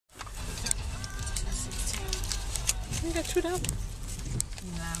You got chewed up?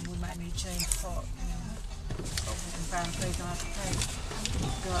 Nah, we might need to change part. Hope we can find a place on to pay.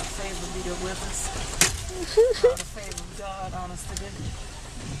 God's favor be there with us. All the favor of God on us today.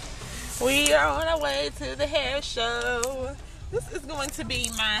 We are on our way to the hair show. This is going to be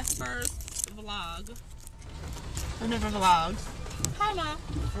my first vlog. I've never vlogged. Hi, Mom.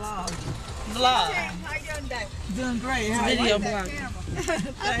 Vlog. Hey, how you doing today? Doing great. It's video vlog.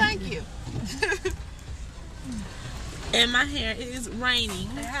 Oh, thank you. And my hair is raining.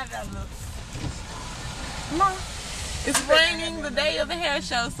 Hey, how did that look? Mom. It's raining the day of the hair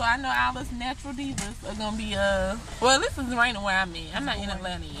show, so I know all us natural divas are gonna be well, this is raining where I'm in. I'm not in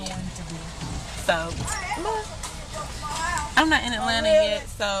Atlanta yet. So I'm not in Atlanta yet,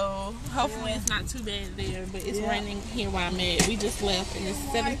 so hopefully it's not too bad there, but it's raining here where I'm at. We just left and it's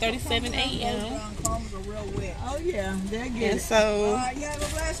 7:37 a.m. Oh yeah, they're good. And so you have a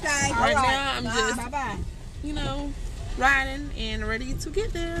blessed day. right now I'm just bye-bye. you know, riding and ready to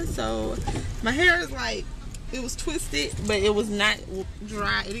get there. So my hair is like, it was twisted, but it was not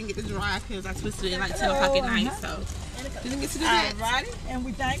dry. It didn't get to dry because I twisted it like 10 o'clock at night, so didn't get to do that. Alrighty, and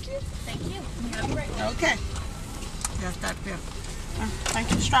we thank you. Thank you. Okay. Just start there.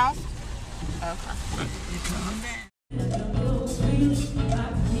 Thank you, Strauss. Okay. You come down.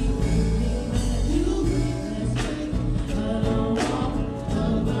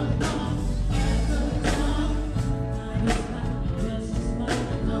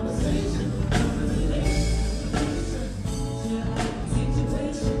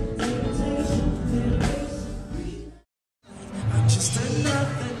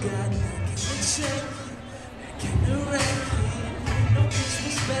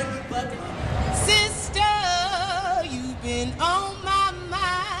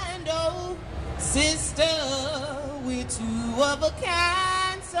 Of a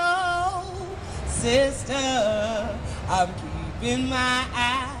kind, so sister, I'm keeping my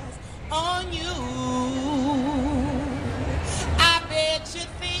eyes on you. I bet you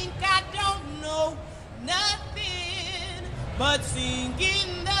think I don't know nothing but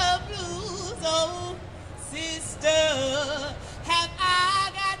singing the blues. Oh, sister, have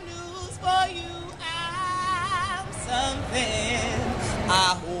I got news for you? I'm something.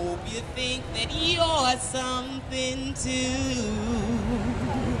 I hope you think that you're something too.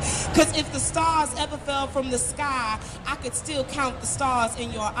 'Cause if the stars ever fell from the sky, I could still count the stars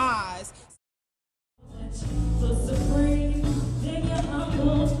in your eyes.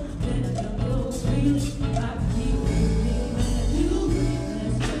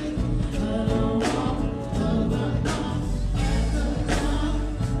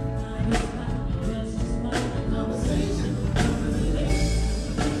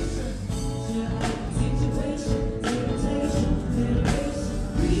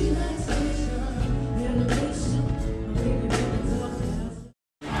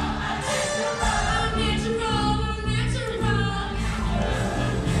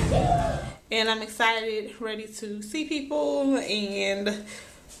 And I'm excited, ready to see people and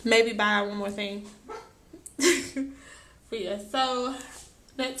maybe buy one more thing. But yeah, so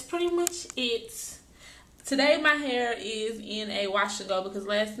that's pretty much it. Today my hair is in a wash and go because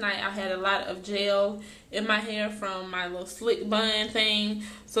last night I had a lot of gel in my hair from my little slick bun thing.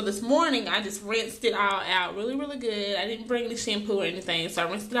 So this morning I just rinsed it all out really, really good. I didn't bring the shampoo or anything, so I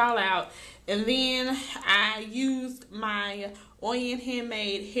rinsed it all out. And then I used my Oyen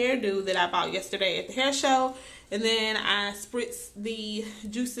handmade hairdo that I bought yesterday at the hair show. And then I spritzed the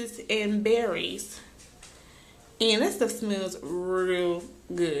juices and berries. And that stuff smells real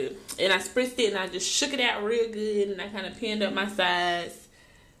good. And I spritzed it and I just shook it out real good. And I kind of pinned up my sides,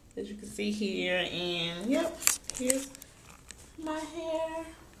 as you can see here. And yep, here's my hair.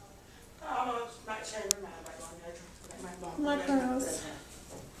 My curls.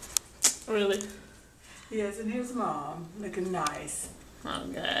 Really? Yes, and here's Mom, looking nice. Oh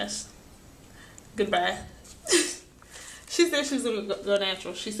gosh. Goodbye. She said she was going to go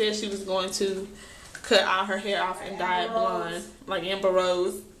natural. She said she was going to cut all her hair off and dye it blonde, like Amber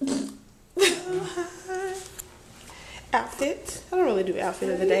Rose. Outfit. I don't really do outfit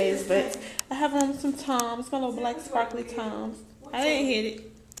of the days, but I have on some Toms, my little black sparkly Toms. I didn't hit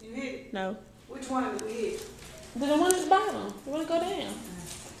it. You hit it? No. Which one did we hit? The one at the bottom. You want to go down?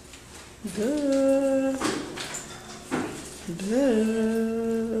 Good.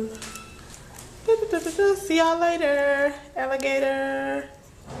 Good. See y'all later, alligator.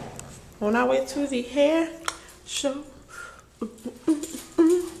 On our way to the hair show.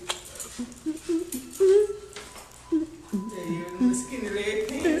 Skinny leg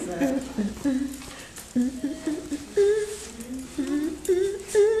pants.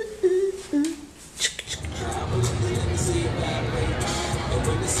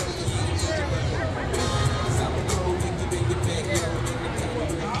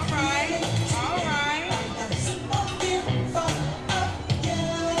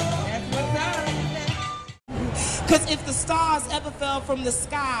 Cause if the stars ever fell from the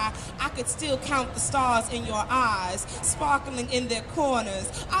sky, I could still count the stars in your eyes, sparkling in their corners.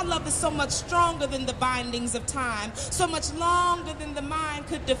 Our love is so much stronger than the bindings of time, so much longer than the mind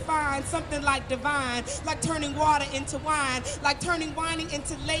could define. Something like divine, like turning water into wine, like turning whining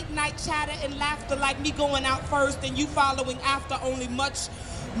into late night chatter and laughter, like me going out first and you following after, only much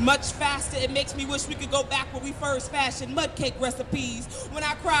faster. It makes me wish we could go back where we first fashioned mud cake recipes. When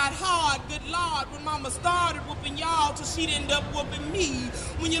I cried hard, good Lord, when mama started whooping y'all till she'd end up whooping me.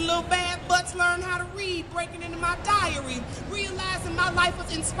 When your little bad butts learned how to read, breaking into my diary, realizing my life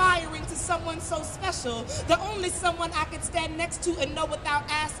was inspiring to someone so special, the only someone I could stand next to and know without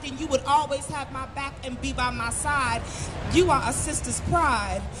asking you would always have my back and be by my side. You are a sister's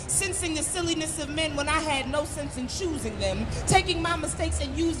pride, sensing the silliness of men when I had no sense in choosing them, taking my mistakes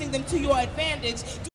and using them to your advantage.